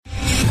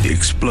The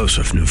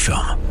explosive new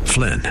film,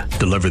 Flynn,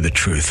 deliver the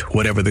truth,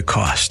 whatever the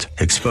cost,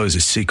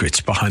 exposes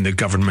secrets behind the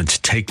government's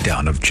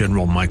takedown of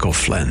General Michael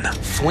Flynn.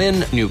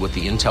 Flynn knew what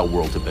the intel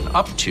world had been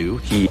up to.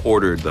 He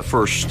ordered the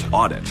first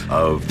audit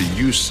of the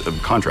use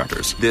of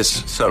contractors.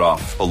 This set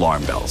off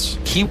alarm bells.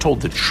 He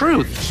told the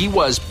truth. He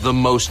was the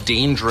most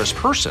dangerous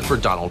person for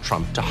Donald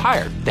Trump to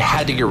hire. They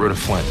had to get rid of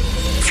Flynn.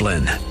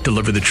 Flynn,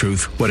 deliver the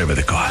truth, whatever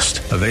the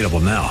cost. Available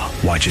now.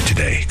 Watch it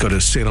today. Go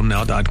to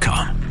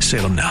salemnow.com.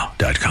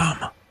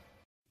 salemnow.com.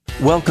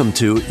 Welcome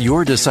to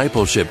Your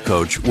Discipleship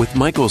Coach with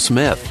Michael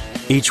Smith.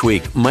 Each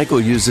week, Michael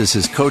uses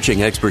his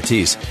coaching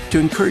expertise to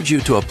encourage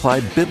you to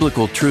apply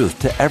biblical truth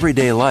to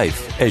everyday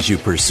life as you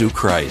pursue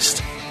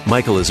Christ.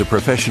 Michael is a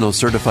professional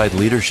certified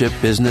leadership,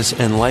 business,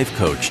 and life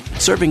coach,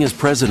 serving as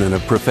president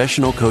of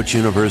Professional Coach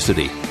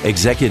University,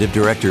 executive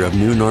director of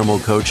New Normal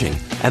Coaching,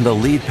 and the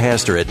lead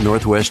pastor at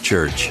Northwest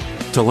Church.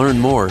 To learn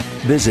more,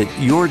 visit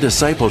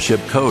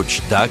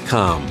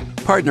yourdiscipleshipcoach.com,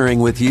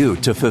 partnering with you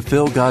to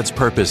fulfill God's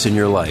purpose in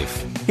your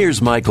life.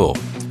 Here's Michael.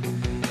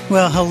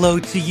 Well, hello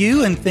to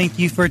you, and thank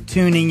you for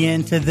tuning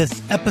in to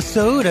this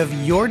episode of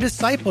Your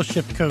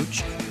Discipleship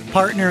Coach,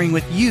 partnering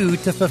with you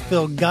to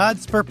fulfill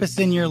God's purpose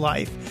in your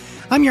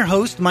life. I'm your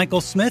host,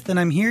 Michael Smith, and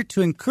I'm here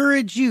to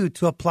encourage you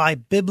to apply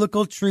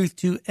biblical truth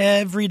to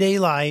everyday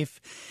life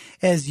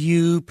as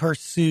you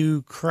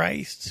pursue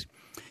Christ.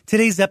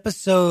 Today's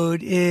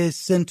episode is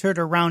centered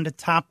around a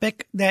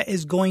topic that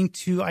is going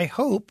to, I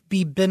hope,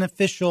 be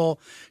beneficial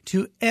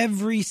to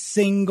every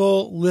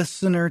single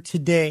listener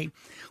today.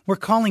 We're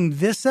calling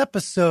this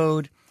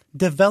episode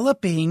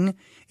Developing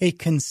a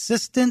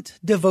Consistent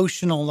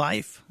Devotional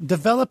Life.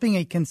 Developing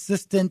a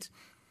Consistent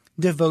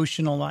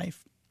Devotional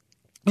Life.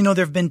 You know,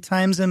 there have been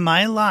times in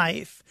my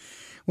life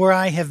where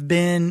I have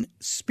been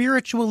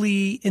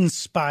spiritually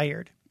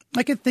inspired.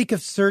 I could think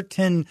of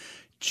certain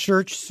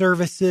church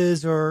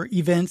services or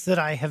events that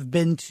I have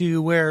been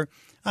to where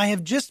I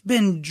have just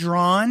been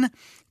drawn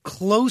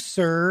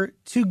closer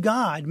to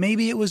God.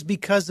 Maybe it was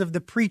because of the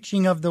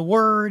preaching of the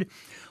word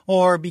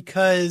or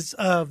because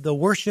of the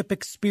worship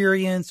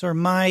experience or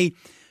my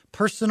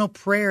personal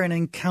prayer and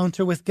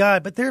encounter with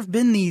God. But there have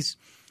been these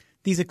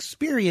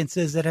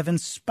experiences that have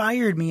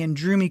inspired me and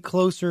drew me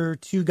closer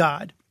to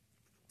God.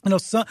 You know,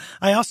 so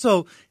I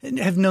also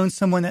have known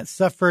someone that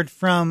suffered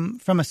from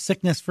a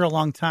sickness for a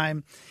long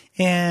time.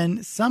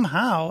 And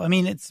somehow, I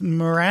mean, it's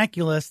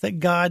miraculous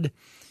that God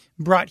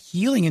brought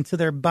healing into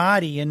their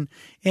body and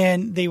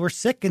they were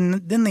sick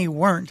and then they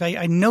weren't.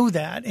 I know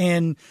that.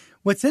 And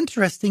what's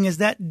interesting is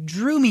that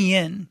drew me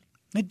in.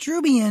 It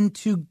drew me in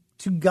to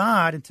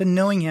God and to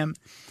knowing Him.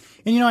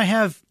 And, you know,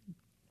 I've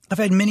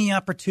had many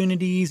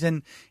opportunities,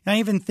 and I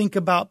even think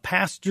about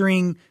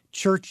pastoring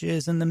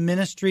churches and the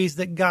ministries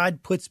that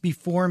God puts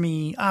before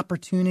me,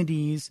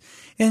 opportunities.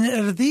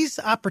 And these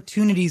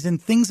opportunities and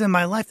things in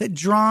my life that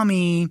draw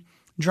me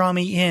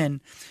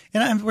in.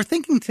 And we're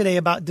thinking today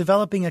about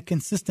developing a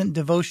consistent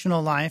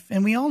devotional life.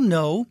 And we all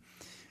know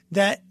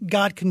that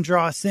God can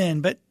draw us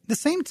in, but at the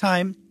same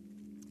time,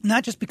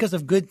 not just because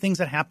of good things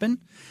that happen,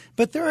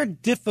 but there are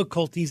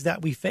difficulties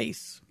that we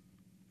face.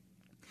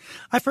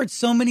 I've heard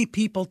so many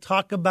people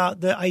talk about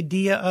the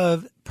idea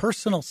of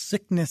personal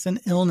sickness and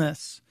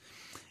illness.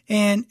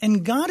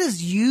 And God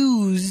has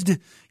utilized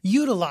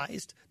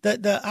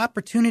the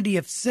opportunity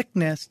of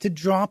sickness to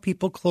draw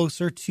people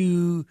closer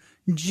to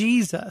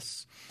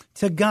Jesus,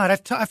 to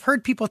God. I've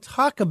heard people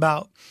talk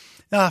about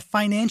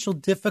financial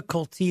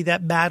difficulty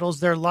that battles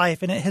their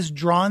life, and it has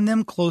drawn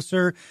them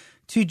closer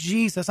to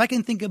Jesus. I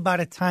can think about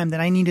a time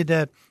that I needed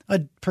a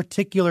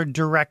particular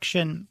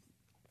direction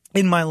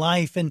in my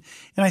life. And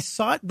I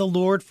sought the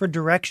Lord for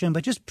direction,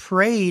 but just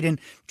prayed and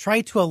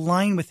tried to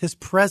align with His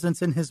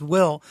presence and His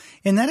will.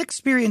 And that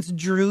experience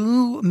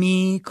drew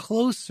me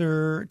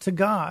closer to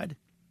God.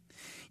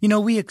 You know,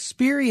 we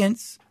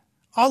experience,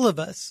 all of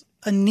us,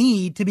 a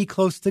need to be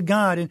close to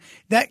God. And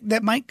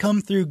that might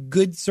come through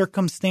good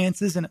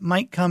circumstances and it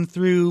might come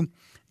through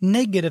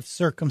negative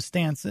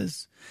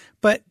circumstances.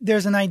 But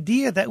there's an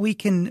idea that we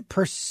can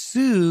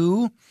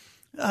pursue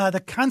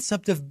the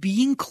concept of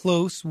being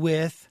close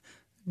with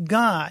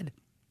God.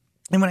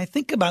 And when I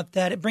think about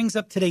that, it brings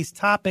up today's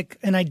topic,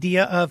 an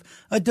idea of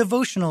a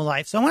devotional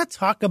life. So I want to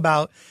talk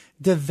about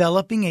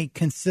developing a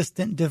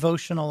consistent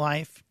devotional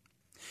life.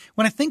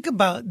 When I think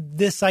about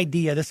this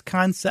idea, this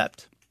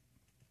concept,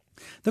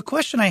 the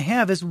question I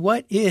have is,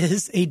 what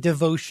is a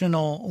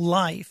devotional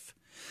life?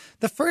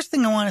 The first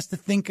thing I want us to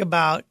think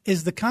about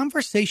is the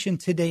conversation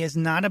today is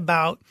not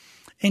about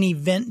an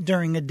event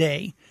during a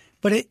day,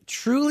 but it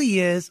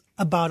truly is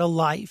about a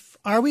life.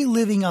 Are we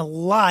living a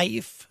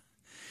life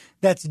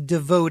that's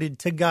devoted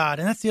to God?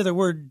 And that's the other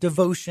word,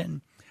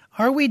 devotion.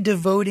 Are we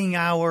devoting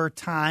our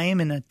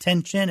time and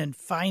attention and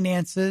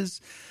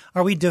finances?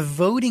 Are we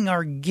devoting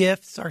our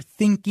gifts, our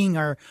thinking,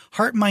 our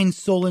heart, mind,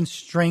 soul, and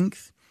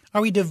strength?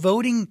 Are we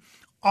devoting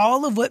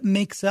all of what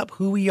makes up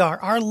who we are,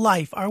 our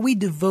life? Are we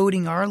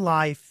devoting our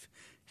life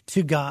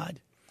to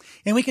God?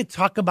 And we could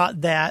talk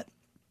about that.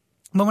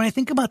 But when I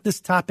think about this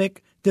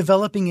topic,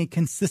 developing a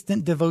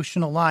consistent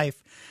devotional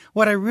life.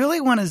 What I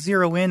really want to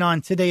zero in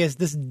on today is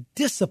this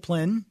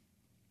discipline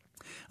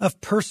of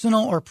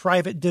personal or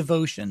private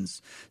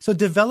devotions. So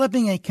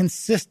developing a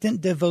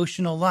consistent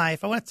devotional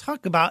life. I want to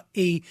talk about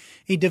a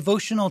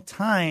devotional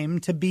time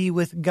to be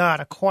with God,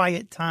 a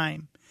quiet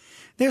time.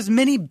 There's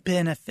many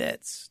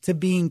benefits to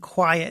being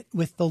quiet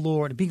with the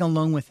Lord, being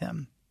alone with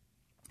Him.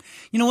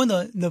 You know, one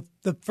of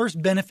the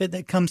first benefit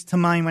that comes to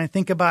mind when I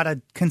think about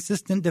a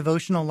consistent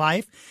devotional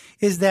life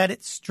is that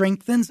it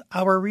strengthens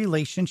our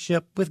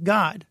relationship with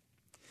God.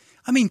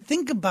 I mean,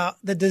 think about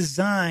the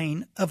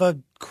design of a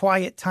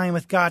quiet time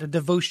with God, a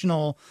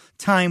devotional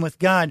time with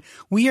God.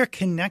 We are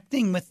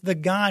connecting with the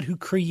God who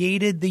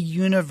created the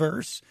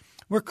universe.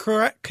 We're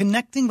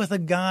connecting with a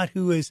God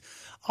who is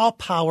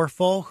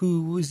all-powerful,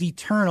 who is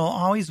eternal,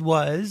 always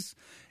was,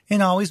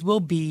 and always will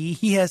be.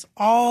 He has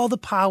all the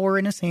power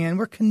in His hand.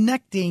 We're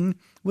connecting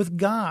with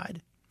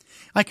God.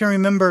 I can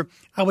remember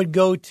I would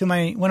go to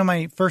one of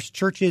my first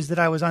churches that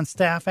I was on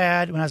staff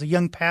at when I was a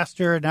young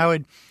pastor, and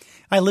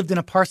I lived in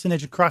a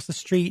parsonage across the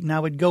street, and I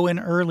would go in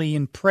early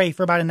and pray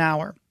for about an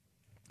hour.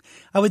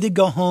 I would then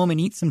go home and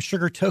eat some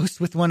sugar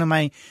toast with one of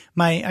I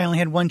only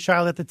had one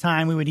child at the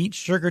time. We would eat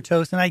sugar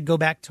toast, and I'd go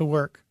back to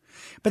work.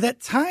 But that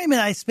time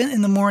that I spent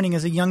in the morning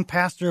as a young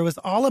pastor was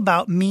all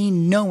about me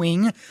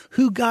knowing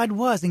who God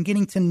was and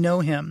getting to know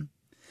Him.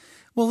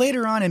 Well,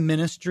 later on in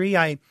ministry,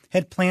 I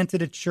had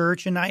planted a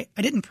church, and I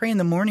didn't pray in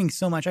the morning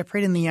so much. I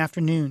prayed in the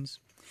afternoons.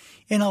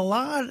 And a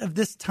lot of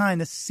this time,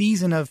 this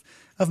season of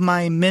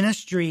my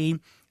ministry,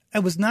 I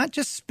was not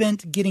just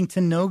spent getting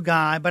to know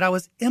God, but I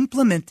was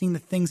implementing the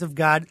things of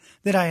God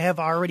that I have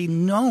already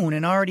known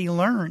and already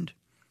learned.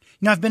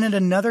 You know, I've been at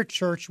another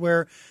church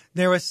where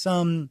there was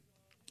some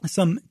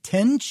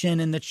tension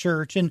in the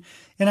church, and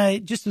I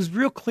just was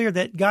real clear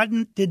that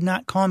God did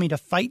not call me to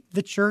fight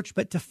the church,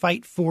 but to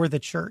fight for the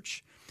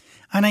church.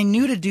 And I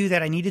knew to do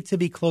that, I needed to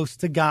be close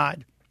to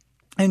God.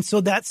 And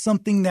so that's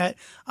something that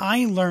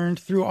I learned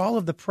through all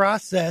of the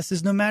process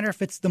is no matter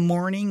if it's the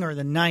morning or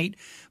the night,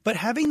 but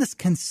having this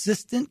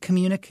consistent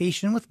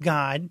communication with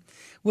God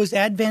was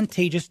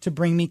advantageous to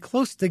bring me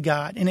close to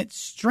God, and it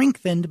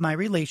strengthened my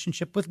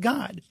relationship with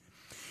God.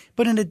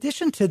 But in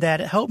addition to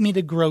that, it helped me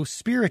to grow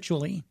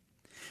spiritually.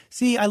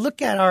 See, I look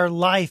at our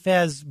life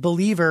as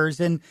believers,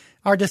 and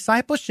our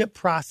discipleship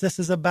process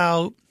is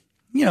about,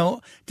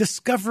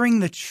 discovering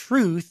the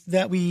truth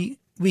that we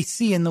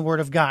see in the Word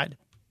of God.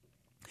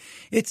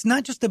 It's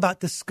not just about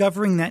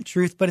discovering that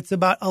truth, but it's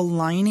about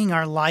aligning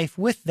our life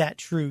with that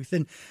truth.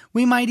 And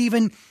we might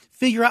even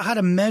figure out how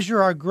to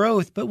measure our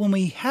growth. But when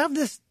we have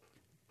this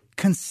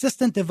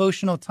consistent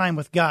devotional time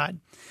with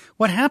God,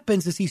 what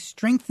happens is He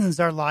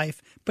strengthens our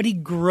life, but He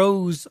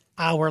grows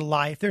our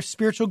life. There's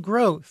spiritual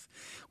growth.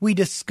 We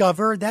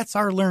discover, that's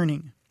our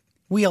learning.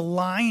 We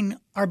align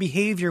our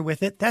behavior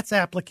with it, that's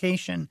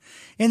application.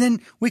 And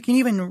then we can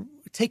even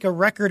take a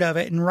record of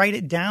it and write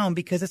it down,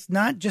 because it's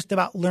not just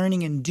about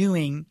learning and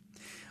doing.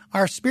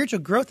 Our spiritual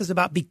growth is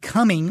about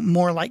becoming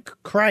more like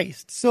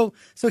Christ. So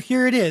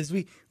here it is.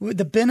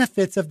 The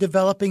benefits of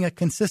developing a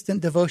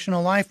consistent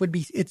devotional life would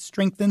be it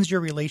strengthens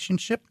your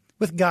relationship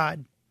with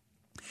God.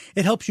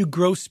 It helps you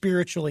grow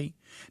spiritually.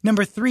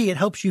 Number 3, it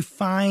helps you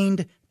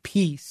find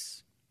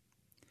peace.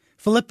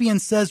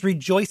 Philippians says,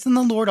 rejoice in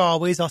the Lord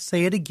always. I'll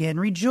say it again,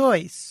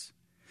 rejoice.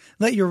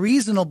 Let your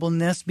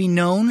reasonableness be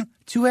known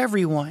to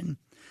everyone.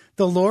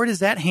 The Lord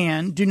is at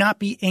hand. Do not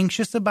be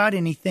anxious about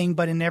anything,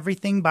 but in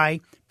everything by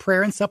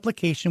prayer and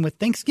supplication with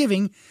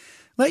thanksgiving,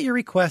 let your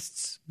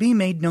requests be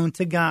made known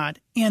to God.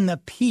 And the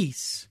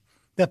peace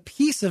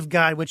of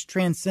God, which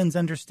transcends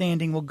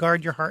understanding, will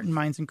guard your heart and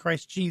minds in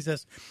Christ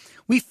Jesus.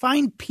 We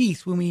find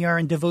peace when we are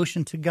in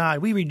devotion to God.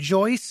 We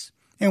rejoice,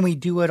 and we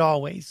do it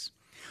always.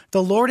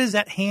 The Lord is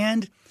at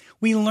hand.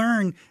 We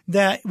learn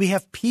that we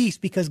have peace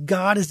because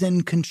God is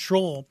in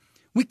control.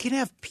 We can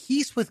have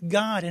peace with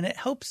God, and it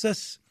helps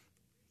us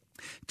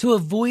to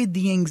avoid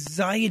the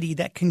anxiety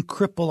that can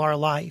cripple our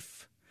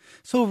life.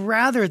 So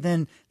rather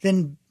than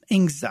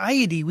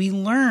anxiety, we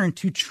learn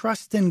to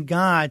trust in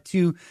God,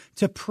 to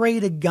pray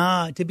to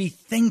God, to be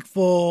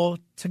thankful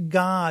to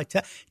God,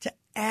 to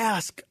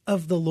ask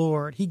of the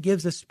Lord. He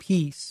gives us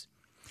peace.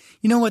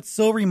 You know what's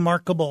so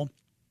remarkable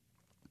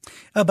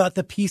about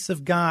the peace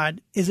of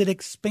God is it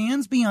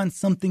expands beyond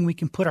something we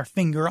can put our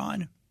finger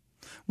on.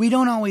 We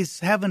don't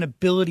always have an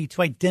ability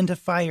to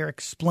identify or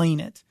explain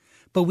it,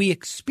 but we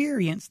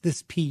experience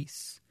this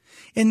peace.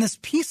 And this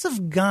peace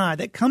of God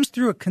that comes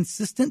through a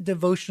consistent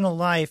devotional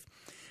life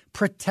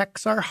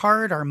protects our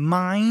heart, our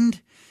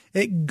mind.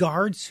 It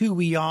guards who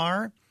we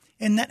are.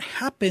 And that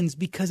happens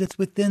because it's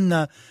within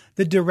the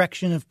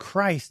direction of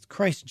Christ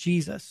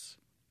Jesus.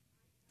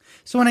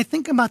 So when I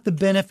think about the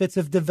benefits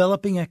of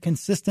developing a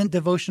consistent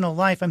devotional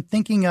life, I'm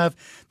thinking of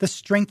the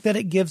strength that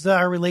it gives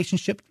our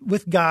relationship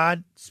with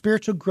God,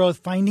 spiritual growth,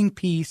 finding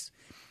peace,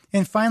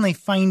 and finally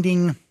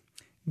finding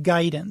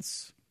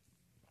guidance.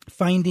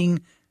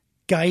 Finding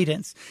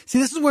guidance. See,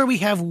 this is where we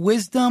have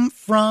wisdom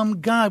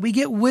from God. We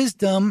get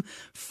wisdom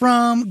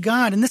from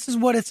God, and this is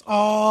what it's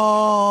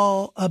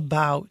all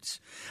about.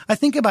 I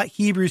think about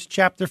Hebrews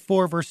chapter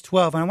 4, verse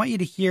 12, and I want you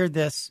to hear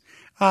this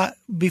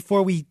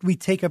before we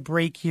take a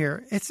break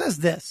here. It says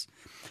this,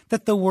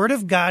 that the word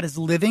of God is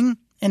living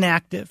and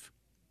active,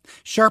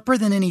 sharper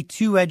than any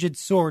two-edged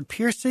sword,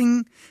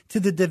 piercing to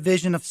the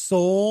division of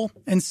soul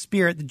and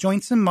spirit, the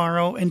joints and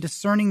marrow, and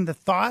discerning the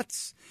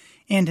thoughts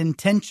and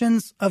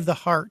intentions of the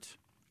heart.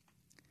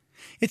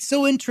 It's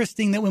so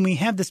interesting that when we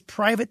have this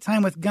private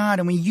time with God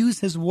and we use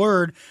his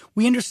word,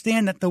 we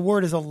understand that the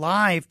word is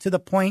alive to the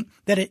point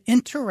that it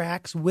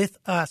interacts with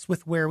us,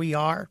 with where we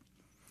are.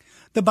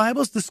 The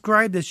Bible is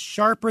described as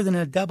sharper than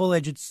a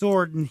double-edged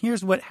sword, and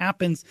here's what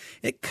happens.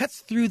 It cuts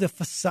through the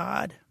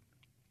facade.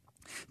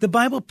 The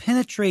Bible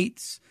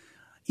penetrates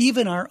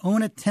even our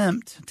own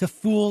attempt to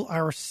fool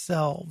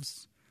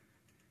ourselves.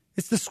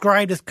 It's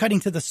described as cutting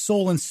to the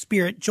soul and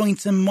spirit,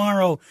 joints and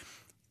marrow,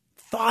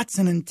 thoughts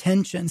and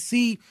intentions.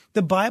 See,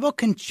 the Bible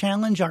can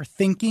challenge our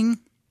thinking.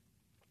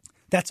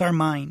 That's our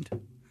mind.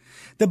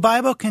 The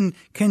Bible can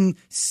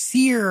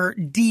sear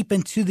deep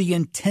into the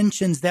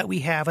intentions that we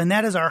have, and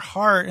that is our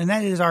heart, and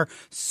that is our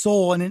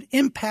soul, and it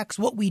impacts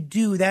what we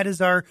do. That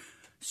is our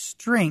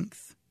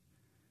strength.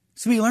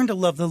 So we learn to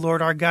love the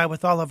Lord our God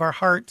with all of our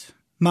heart,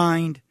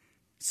 mind,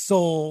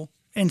 soul,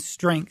 and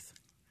strength.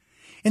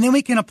 And then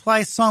we can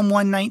apply Psalm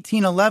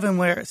 119:11,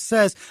 where it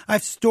says,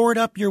 I've stored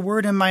up your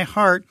word in my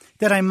heart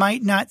that I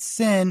might not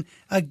sin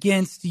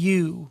against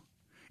you.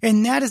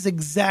 And that is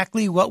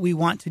exactly what we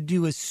want to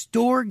do, is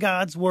store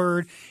God's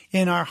word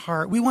in our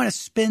heart. We want to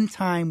spend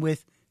time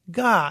with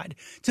God,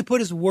 to put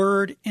his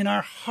word in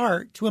our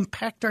heart, to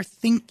impact our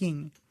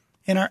thinking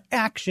and our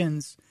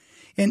actions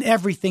in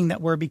everything that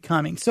we're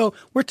becoming. So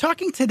we're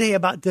talking today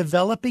about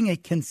developing a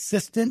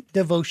consistent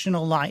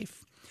devotional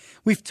life.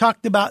 We've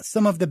talked about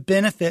some of the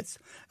benefits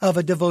of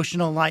a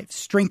devotional life,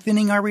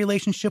 strengthening our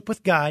relationship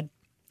with God,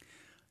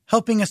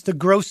 helping us to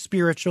grow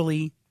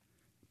spiritually,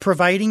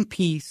 providing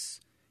peace,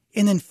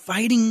 and then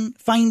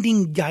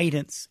finding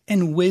guidance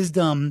and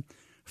wisdom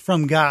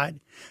from God.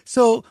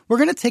 So we're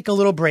going to take a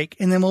little break,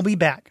 and then we'll be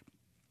back.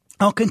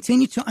 I'll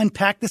continue to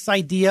unpack this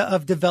idea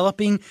of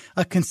developing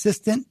a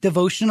consistent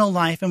devotional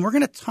life, and we're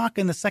going to talk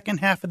in the second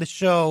half of the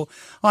show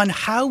on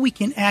how we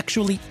can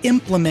actually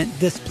implement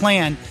this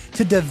plan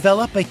to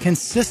develop a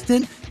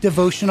consistent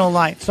devotional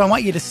life. So I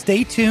want you to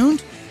stay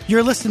tuned.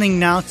 You're listening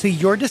now to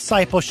Your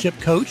Discipleship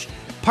Coach,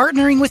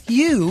 partnering with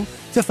you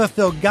to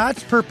fulfill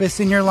God's purpose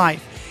in your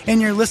life. And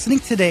you're listening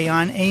today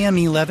on AM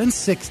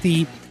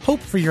 1160, Hope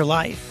for Your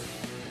Life.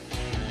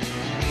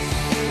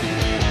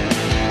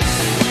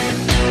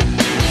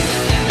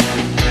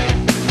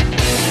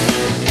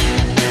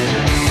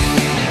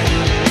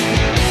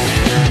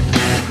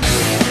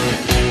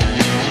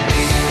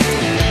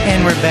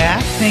 And we're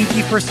back. Thank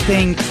you for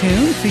staying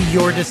tuned to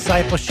Your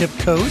Discipleship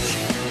Coach,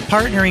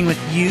 partnering with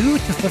you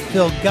to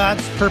fulfill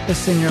God's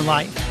purpose in your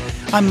life.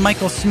 I'm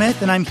Michael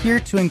Smith, and I'm here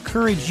to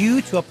encourage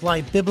you to apply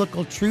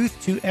biblical truth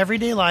to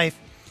everyday life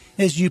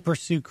as you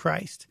pursue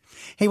Christ.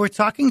 Hey, we're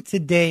talking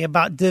today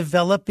about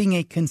developing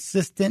a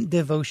consistent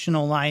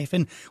devotional life,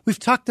 and we've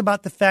talked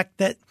about the fact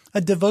that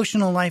a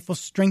devotional life will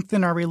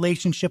strengthen our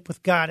relationship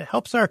with God. It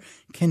helps our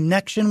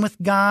connection with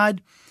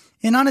God,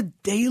 and on a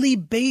daily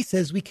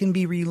basis, we can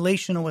be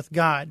relational with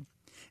God.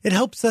 It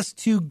helps us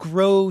to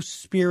grow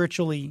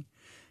spiritually.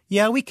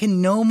 Yeah, we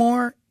can know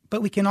more,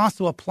 but we can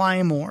also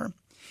apply more.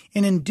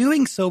 And in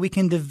doing so, we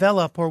can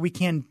develop, or we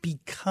can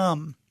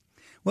become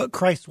what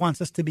Christ wants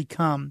us to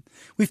become.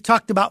 We've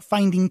talked about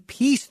finding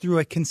peace through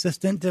a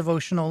consistent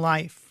devotional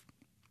life.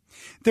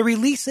 The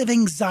release of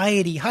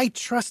anxiety, high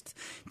trust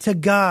to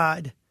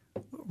God,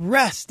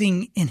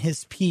 resting in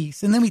his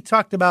peace. And then we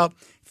talked about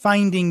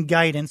finding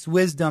guidance,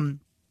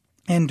 wisdom,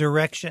 and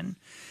direction.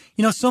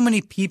 You know, so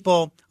many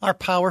people are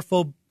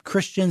powerful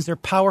Christians. They're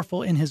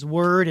powerful in his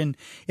word, and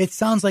it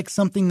sounds like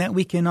something that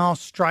we can all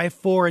strive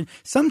for. And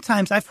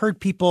sometimes I've heard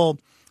people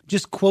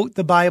just quote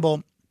the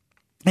Bible,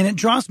 and it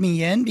draws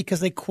me in because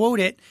they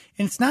quote it,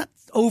 and it's not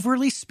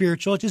overly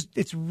spiritual.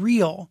 It's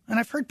real. And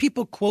I've heard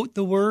people quote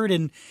the word,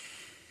 and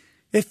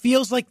it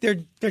feels like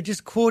they're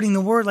just quoting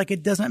the word like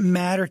it doesn't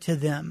matter to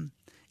them.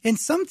 And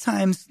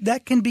sometimes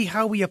that can be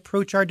how we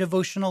approach our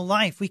devotional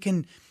life. We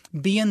can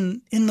be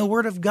in the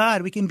word of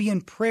God. We can be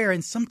in prayer,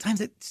 and sometimes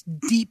it's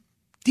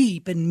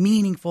deep and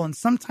meaningful, and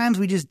sometimes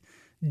we just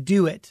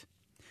do it.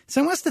 So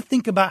I want us to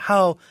think about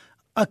how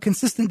a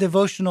consistent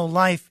devotional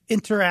life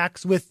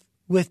interacts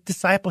with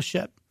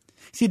discipleship.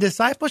 See,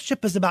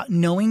 discipleship is about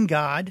knowing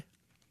God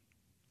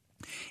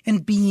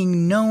and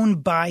being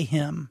known by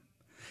him.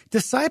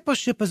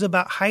 Discipleship is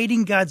about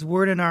hiding God's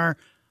word in our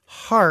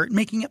heart,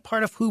 making it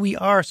part of who we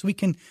are so we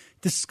can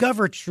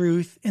discover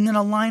truth and then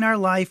align our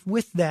life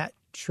with that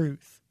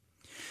truth.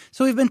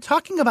 So we've been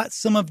talking about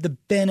some of the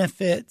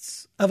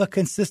benefits of a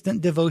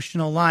consistent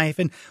devotional life,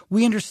 and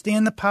we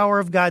understand the power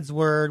of God's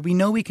word. We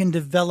know we can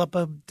develop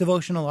a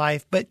devotional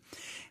life, but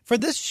for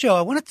this show,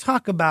 I want to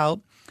talk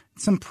about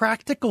some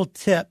practical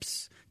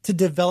tips to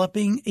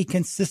developing a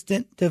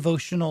consistent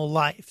devotional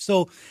life.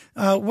 So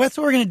that's what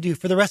we're going to do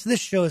for the rest of this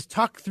show is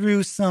talk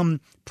through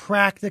some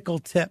practical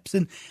tips.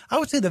 And I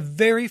would say the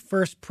very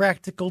first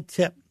practical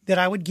tip that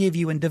I would give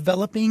you in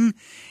developing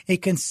a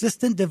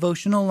consistent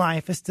devotional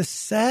life is to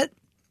set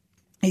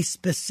a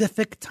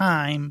specific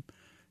time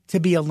to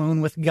be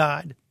alone with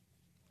God.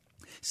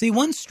 See,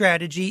 one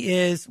strategy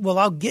is, well,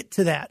 I'll get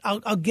to that.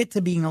 I'll get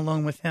to being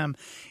alone with him.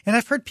 And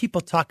I've heard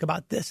people talk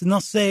about this, and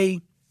they'll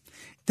say,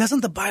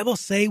 doesn't the Bible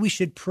say we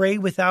should pray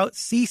without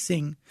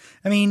ceasing?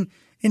 I mean,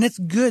 and it's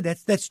good.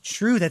 That's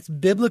true. That's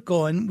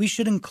biblical. And we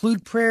should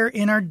include prayer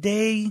in our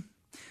day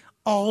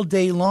all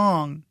day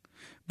long.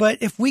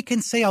 But if we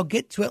can say, I'll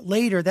get to it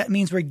later, that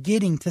means we're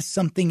getting to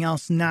something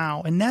else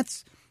now. And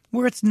that's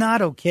where it's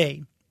not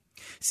okay.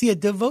 See, a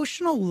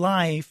devotional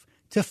life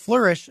to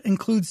flourish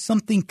includes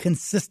something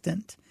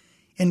consistent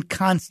and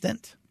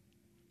constant.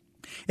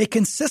 A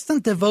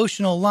consistent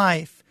devotional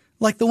life,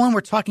 like the one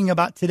we're talking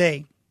about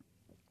today,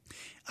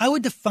 I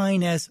would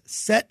define as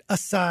set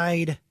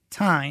aside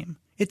time.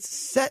 It's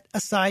set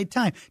aside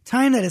time.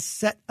 Time that is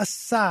set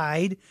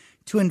aside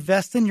to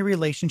invest in your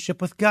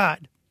relationship with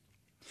God.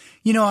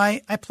 You know,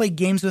 I play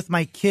games with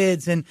my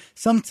kids, and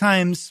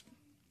sometimes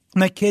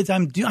my kids,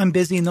 I'm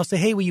busy, and they'll say,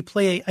 hey, will you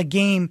play a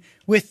game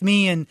with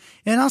me? And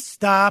I'll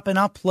stop and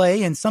I'll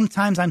play, and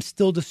sometimes I'm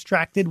still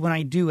distracted when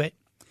I do it.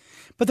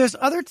 But there's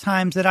other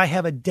times that I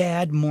have a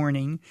dad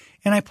morning,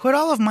 and I put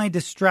all of my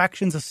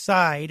distractions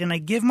aside, and I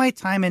give my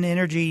time and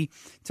energy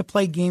to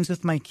play games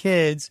with my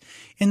kids,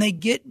 and they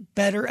get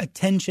better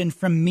attention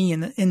from me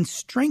and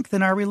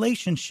strengthen our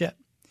relationship.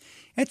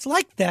 It's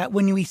like that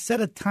when we set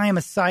a time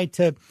aside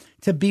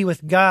to be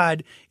with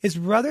God, is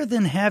rather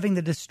than having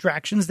the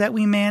distractions that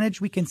we manage,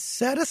 we can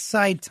set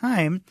aside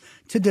time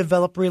to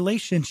develop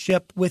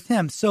relationship with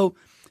him. So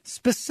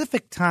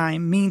specific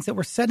time means that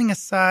we're setting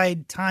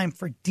aside time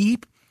for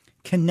deep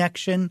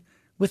connection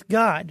with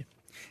God.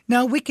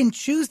 Now, we can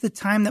choose the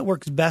time that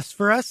works best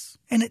for us,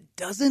 and it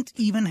doesn't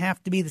even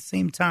have to be the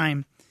same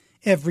time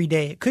every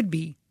day. It could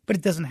be, but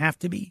it doesn't have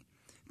to be.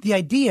 The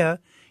idea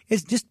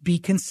is just be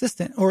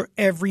consistent, or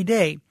every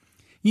day.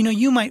 You know,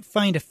 you might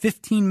find a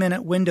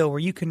 15-minute window where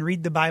you can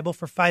read the Bible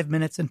for 5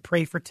 minutes and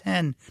pray for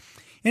 10.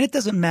 And it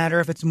doesn't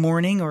matter if it's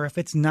morning or if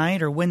it's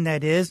night or when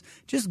that is,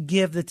 just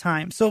give the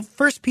time. So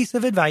first piece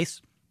of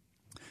advice,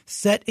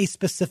 set a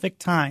specific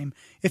time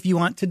if you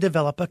want to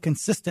develop a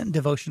consistent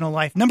devotional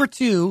life. Number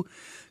 2,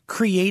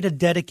 create a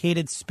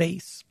dedicated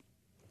space.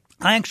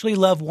 I actually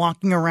love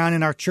walking around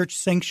in our church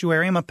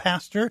sanctuary. I'm a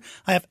pastor.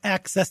 I have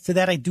access to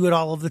that. I do it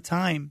all of the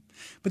time.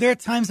 But there are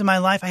times in my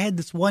life I had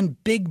this one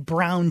big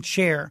brown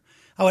chair.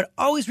 I would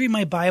always read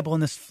my Bible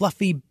in this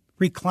fluffy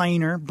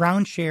recliner,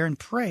 brown chair, and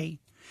pray.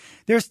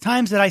 There's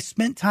times that I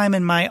spent time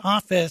in my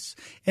office,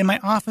 and my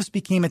office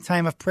became a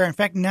time of prayer. In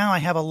fact, now I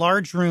have a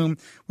large room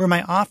where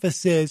my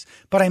office is,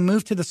 but I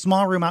moved to the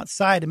small room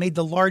outside and made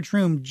the large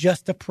room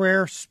just a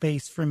prayer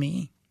space for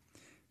me.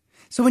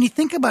 So when you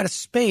think about a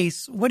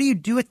space, what do you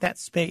do with that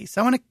space?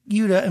 I want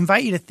to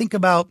invite you to think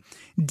about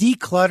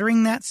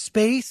decluttering that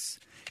space.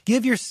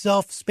 Give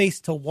yourself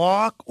space to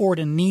walk or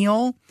to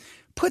kneel.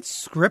 Put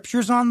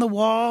scriptures on the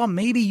wall.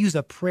 Maybe use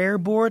a prayer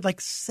board.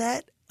 Like,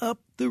 set up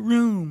the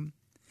room.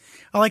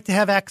 I like to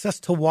have access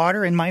to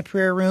water in my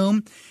prayer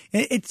room.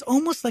 It's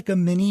almost like a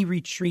mini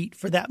retreat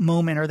for that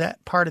moment or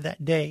that part of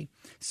that day.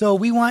 So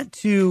we want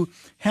to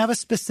have a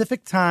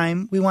specific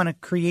time. We want to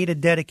create a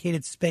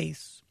dedicated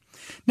space.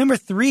 Number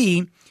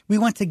 3, we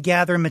want to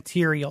gather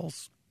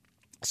materials.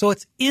 So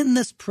it's in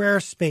this prayer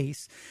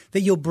space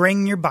that you'll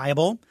bring your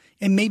Bible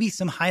and maybe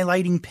some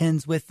highlighting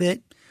pens with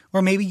it,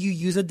 or maybe you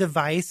use a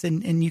device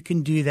and you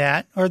can do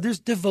that, or there's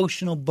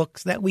devotional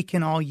books that we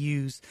can all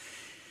use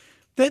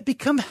that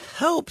become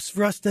helps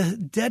for us to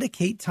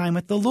dedicate time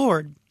with the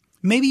Lord.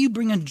 Maybe you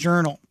bring a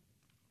journal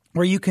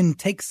where you can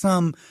take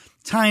some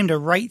time to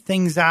write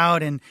things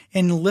out and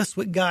list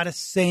what God is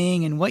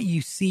saying and what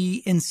you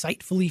see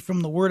insightfully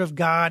from the Word of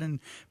God and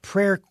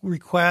prayer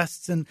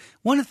requests. And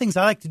one of the things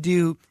I like to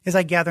do as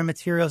I gather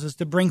materials is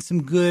to bring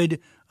some good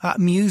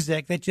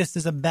music that just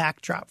is a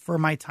backdrop for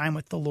my time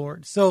with the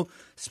Lord. So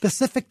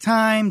specific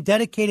time,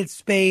 dedicated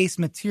space,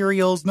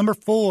 materials. Number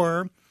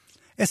 4,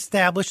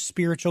 establish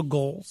spiritual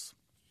goals.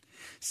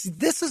 See,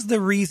 this is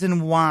the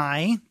reason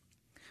why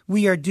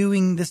we are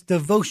doing this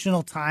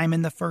devotional time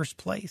in the first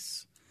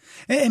place.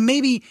 And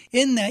maybe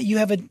in that you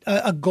have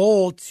a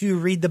goal to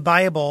read the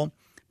Bible,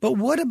 but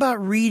what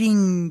about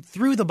reading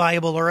through the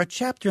Bible or a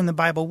chapter in the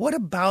Bible? What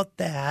about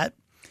that?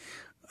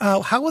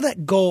 How will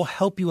that goal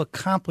help you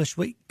accomplish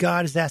what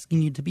God is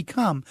asking you to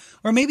become?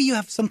 Or maybe you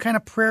have some kind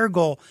of prayer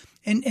goal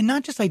and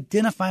not just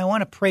identify, I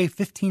want to pray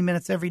 15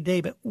 minutes every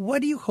day, but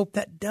what do you hope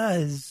that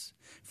does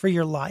for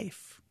your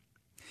life?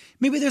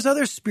 Maybe there's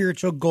other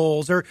spiritual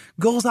goals or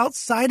goals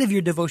outside of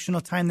your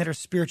devotional time that are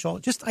spiritual.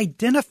 Just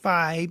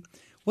identify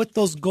what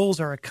those goals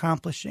are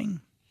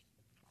accomplishing.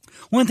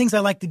 One of the things I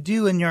like to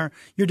do in your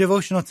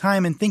devotional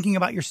time and thinking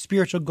about your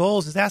spiritual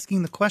goals is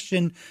asking the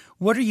question,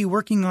 what are you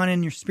working on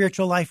in your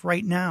spiritual life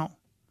right now?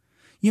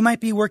 You might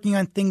be working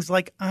on things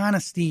like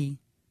honesty,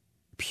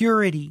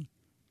 purity,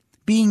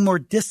 being more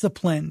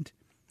disciplined,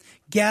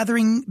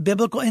 gathering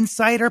biblical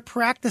insight or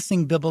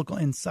practicing biblical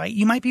insight.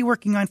 You might be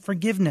working on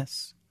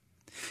forgiveness.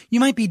 You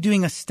might be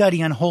doing a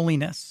study on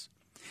holiness.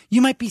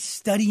 You might be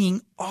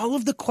studying all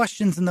of the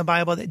questions in the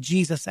Bible that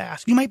Jesus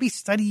asked. You might be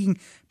studying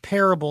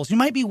parables. You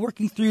might be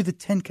working through the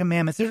 10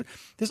 Commandments.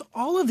 There's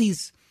all of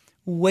these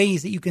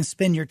ways that you can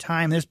spend your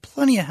time. There's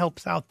plenty of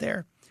helps out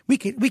there. We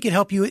could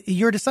help you,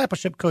 your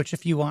discipleship coach,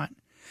 if you want.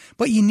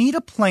 But you need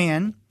a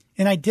plan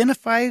and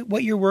identify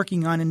what you're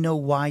working on and know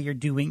why you're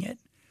doing it.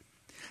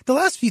 The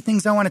last few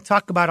things I want to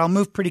talk about, I'll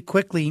move pretty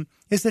quickly,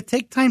 is to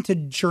take time to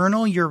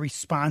journal your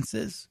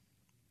responses.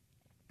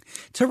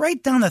 To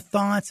write down the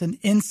thoughts and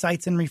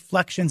insights and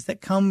reflections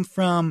that come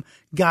from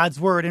God's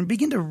Word and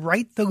begin to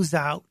write those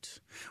out.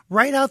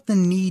 Write out the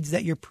needs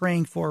that you're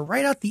praying for.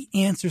 Write out the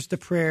answers to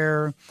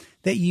prayer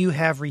that you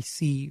have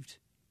received.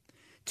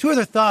 Two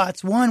other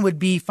thoughts. One would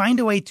be find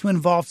a way to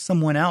involve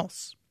someone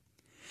else.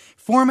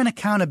 Form an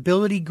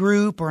accountability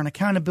group or an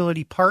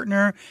accountability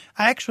partner.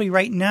 I actually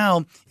right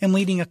now am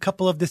leading a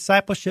couple of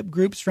discipleship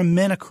groups from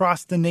men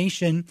across the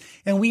nation,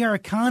 and we are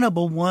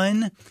accountable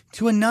one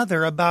to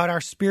another about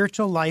our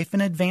spiritual life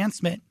and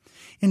advancement.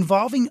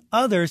 Involving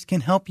others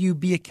can help you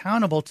be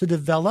accountable to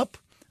develop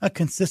a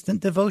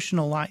consistent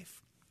devotional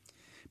life.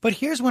 But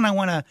here's when I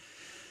want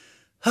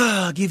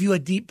to give you a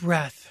deep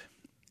breath.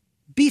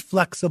 Be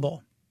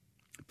flexible.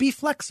 Be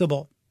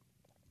flexible.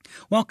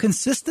 While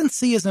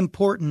consistency is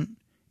important,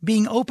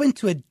 being open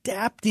to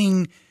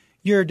adapting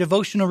your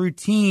devotional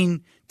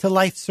routine to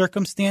life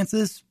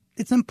circumstances,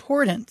 it's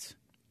important.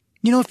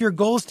 You know, if your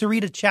goal is to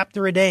read a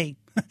chapter a day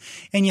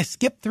and you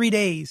skip 3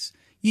 days,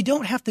 you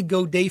don't have to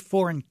go day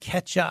 4 and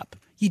catch up.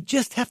 You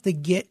just have to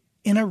get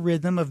in a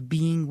rhythm of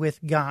being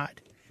with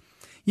God.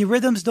 Your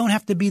rhythms don't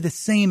have to be the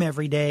same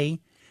every day.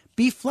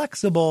 Be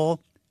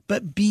flexible,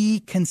 but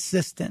be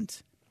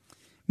consistent.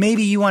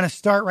 Maybe you want to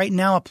start right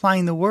now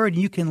applying the Word.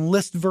 You can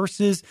list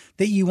verses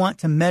that you want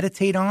to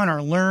meditate on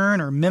or learn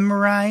or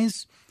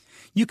memorize.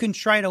 You can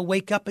try to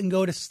wake up and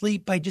go to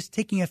sleep by just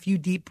taking a few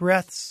deep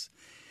breaths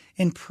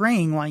and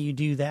praying while you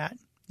do that.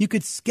 You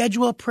could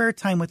schedule a prayer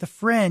time with a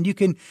friend. You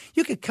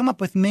could come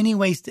up with many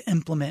ways to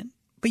implement,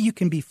 but you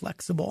can be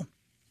flexible.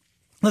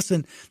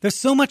 Listen, there's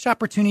so much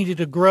opportunity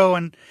to grow,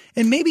 and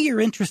maybe you're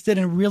interested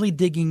in really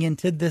digging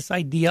into this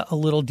idea a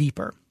little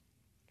deeper.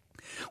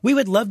 We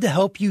would love to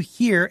help you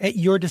here at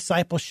Your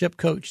Discipleship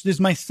Coach. There's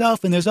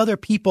myself and there's other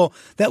people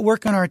that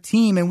work on our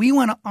team, and we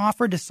want to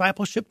offer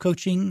discipleship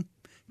coaching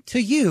to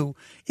you.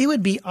 It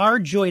would be our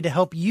joy to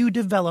help you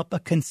develop a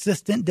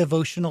consistent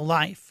devotional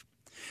life.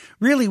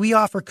 Really, we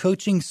offer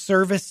coaching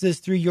services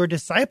through Your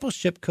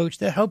Discipleship Coach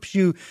that helps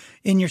you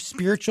in your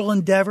spiritual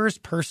endeavors,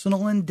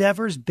 personal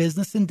endeavors,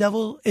 business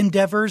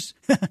endeavors,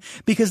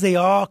 because they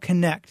all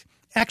connect.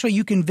 Actually,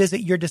 you can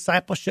visit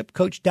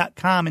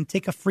yourdiscipleshipcoach.com and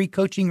take a free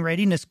coaching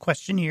readiness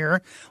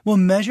questionnaire. We'll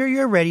measure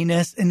your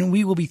readiness, and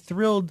we will be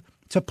thrilled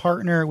to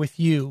partner with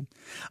you.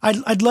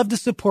 I'd love to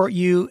support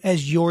you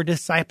as your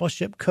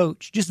discipleship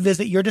coach. Just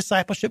visit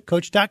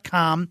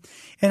yourdiscipleshipcoach.com,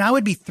 and I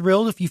would be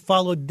thrilled if you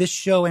followed this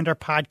show and our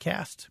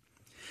podcast.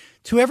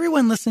 To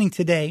everyone listening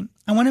today,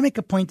 I want to make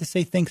a point to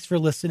say thanks for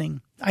listening.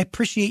 I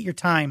appreciate your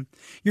time.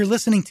 You're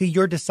listening to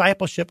Your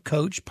Discipleship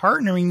Coach,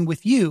 partnering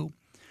with you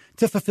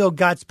to fulfill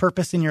God's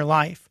purpose in your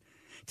life.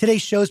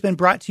 Today's show has been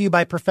brought to you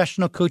by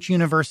Professional Coach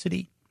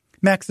University.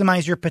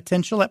 Maximize your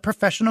potential at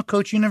Professional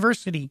Coach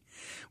University,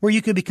 where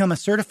you could become a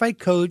certified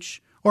coach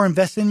or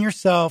invest in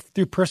yourself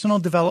through personal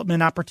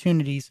development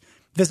opportunities.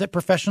 Visit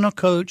Professional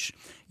Coach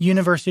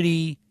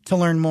University to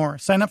learn more.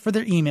 Sign up for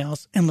their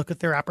emails and look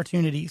at their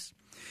opportunities.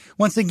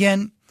 Once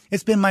again,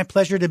 it's been my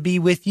pleasure to be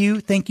with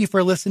you. Thank you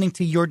for listening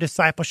to Your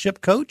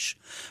Discipleship Coach,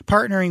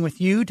 partnering with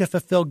you to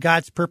fulfill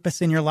God's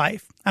purpose in your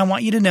life. I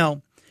want you to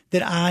know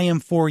that I am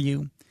for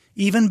you.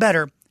 Even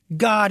better,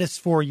 God is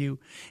for you.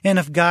 And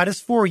if God is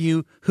for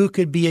you, who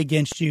could be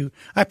against you?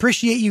 I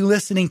appreciate you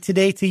listening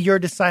today to Your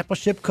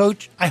Discipleship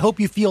Coach. I hope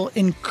you feel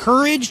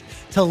encouraged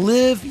to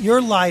live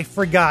your life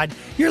for God.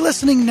 You're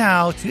listening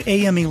now to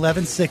AM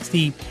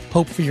 1160,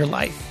 Hope for Your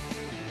Life.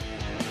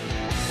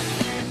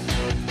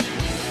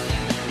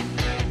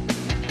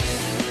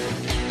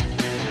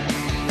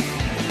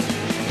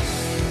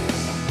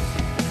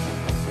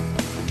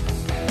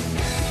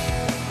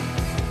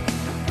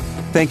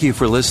 Thank you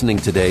for listening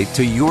today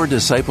to Your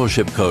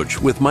Discipleship Coach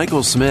with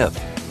Michael Smith.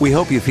 We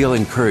hope you feel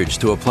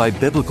encouraged to apply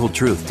biblical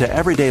truth to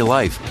everyday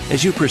life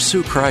as you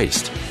pursue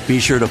Christ. Be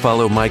sure to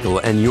follow Michael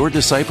and Your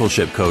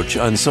Discipleship Coach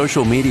on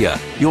social media.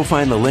 You'll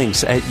find the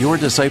links at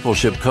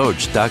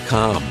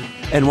yourdiscipleshipcoach.com.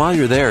 And while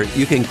you're there,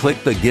 you can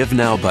click the Give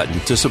Now button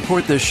to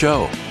support this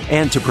show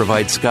and to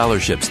provide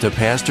scholarships to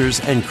pastors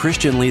and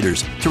Christian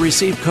leaders to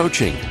receive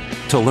coaching.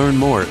 To learn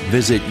more,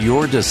 visit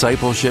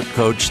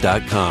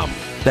yourdiscipleshipcoach.com.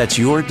 That's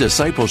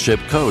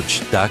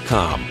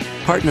yourdiscipleshipcoach.com,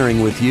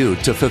 partnering with you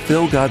to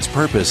fulfill God's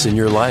purpose in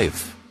your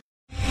life.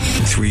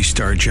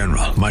 3-star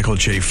general Michael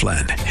J.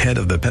 Flynn, head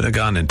of the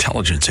Pentagon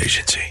Intelligence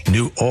Agency,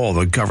 knew all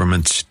the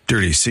government's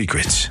dirty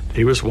secrets.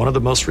 He was one of the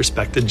most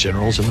respected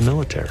generals in the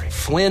military.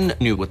 Flynn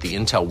knew what the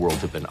intel world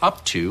had been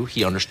up to.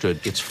 He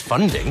understood its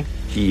funding.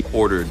 He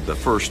ordered the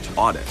first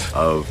audit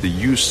of the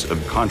use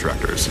of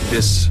contractors.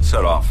 This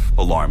set off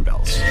alarm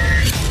bells.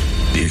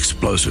 The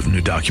explosive new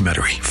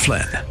documentary,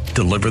 Flynn,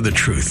 Deliver the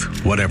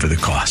Truth, Whatever the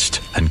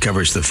Cost,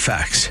 uncovers the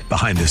facts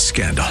behind this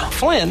scandal.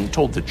 Flynn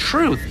told the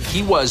truth.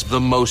 He was the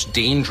most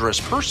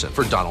dangerous person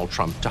for Donald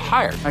Trump to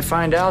hire. I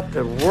find out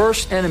the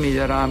worst enemy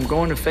that I'm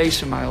going to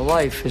face in my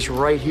life is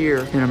right here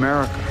in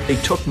America. They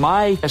took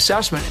my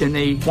assessment and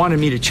they wanted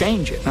me to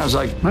change it. And I was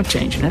like, I'm not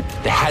changing it.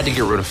 They had to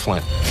get rid of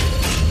Flynn.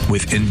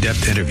 With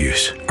in-depth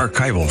interviews,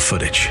 archival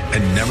footage,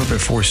 and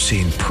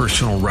never-before-seen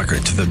personal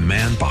records of the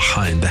man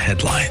behind the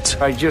headlines.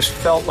 I just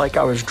felt like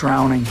I was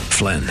drowning.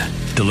 Flynn,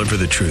 Deliver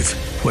the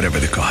Truth, Whatever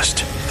the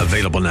Cost.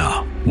 Available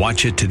now.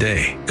 Watch it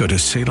today. Go to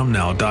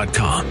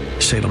salemnow.com.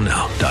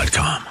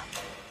 salemnow.com.